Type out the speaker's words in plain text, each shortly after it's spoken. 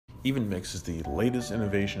Even Mix is the latest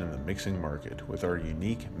innovation in the mixing market. With our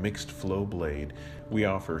unique mixed flow blade, we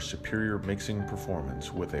offer superior mixing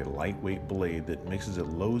performance with a lightweight blade that mixes at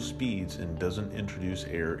low speeds and doesn't introduce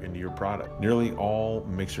air into your product. Nearly all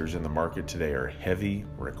mixers in the market today are heavy,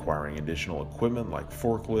 requiring additional equipment like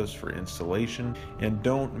forklifts for installation, and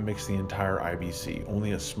don't mix the entire IBC,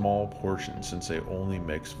 only a small portion since they only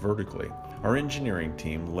mix vertically. Our engineering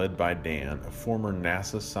team, led by Dan, a former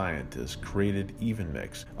NASA scientist, created Even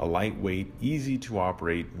Mix, a lightweight,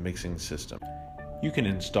 easy-to-operate mixing system. You can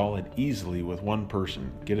install it easily with one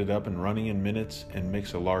person, get it up and running in minutes, and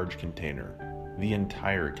mix a large container, the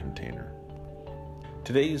entire container.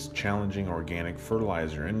 Today's challenging organic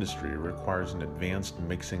fertilizer industry requires an advanced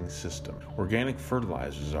mixing system. Organic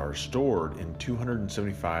fertilizers are stored in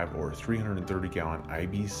 275 or 330 gallon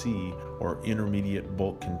IBC or intermediate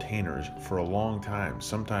bulk containers for a long time,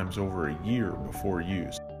 sometimes over a year before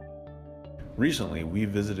use. Recently, we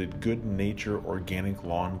visited Good Nature Organic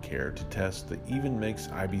Lawn Care to test the Even Mix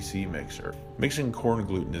IBC Mixer. Mixing corn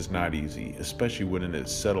gluten is not easy, especially when it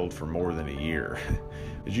is settled for more than a year.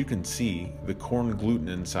 As you can see, the corn gluten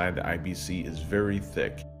inside the IBC is very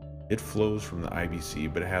thick. It flows from the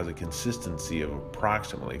IBC, but it has a consistency of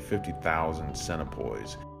approximately 50,000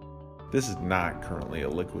 Centipoise. This is not currently a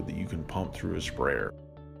liquid that you can pump through a sprayer.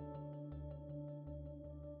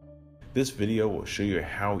 This video will show you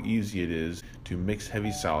how easy it is to mix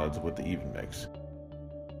heavy solids with the Even Mix.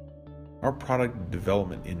 Our product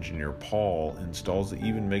development engineer Paul installs the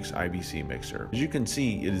Even Mix IBC Mixer. As you can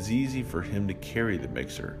see, it is easy for him to carry the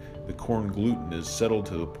mixer. The corn gluten is settled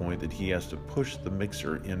to the point that he has to push the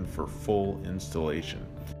mixer in for full installation.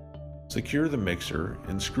 Secure the mixer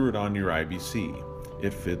and screw it onto your IBC.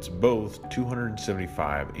 It fits both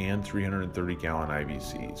 275 and 330 gallon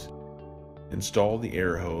IBCs. Install the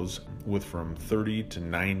air hose with from 30 to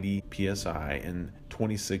 90 psi and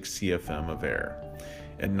 26 CFM of air.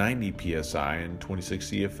 At 90 psi and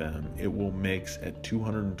 26 CFM, it will mix at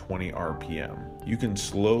 220 RPM. You can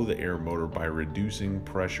slow the air motor by reducing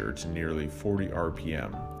pressure to nearly 40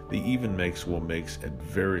 RPM. The Even Mix will mix at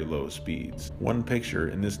very low speeds. One picture,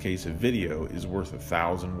 in this case a video, is worth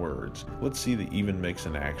 1,000 words. Let's see the Even Mix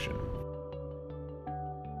in action.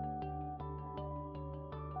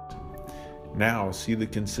 Now see the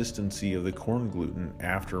consistency of the corn gluten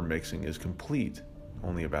after mixing is complete,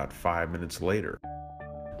 only about 5 minutes later.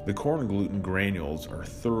 The corn gluten granules are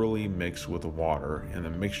thoroughly mixed with the water and the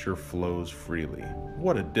mixture flows freely.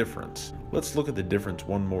 What a difference! Let's look at the difference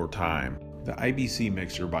one more time. The IBC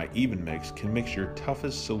Mixer by Even Mix can mix your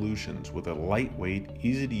toughest solutions with a lightweight,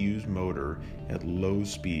 easy-to-use motor at low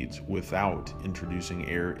speeds without introducing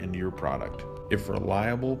air into your product. If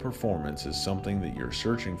reliable performance is something that you're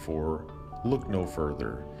searching for, look no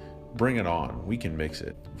further. Bring it on, we can mix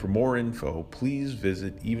it. For more info, please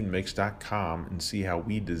visit evenmix.com and see how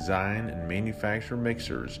we design and manufacture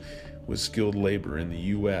mixers with skilled labor in the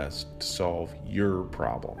US to solve your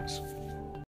problems.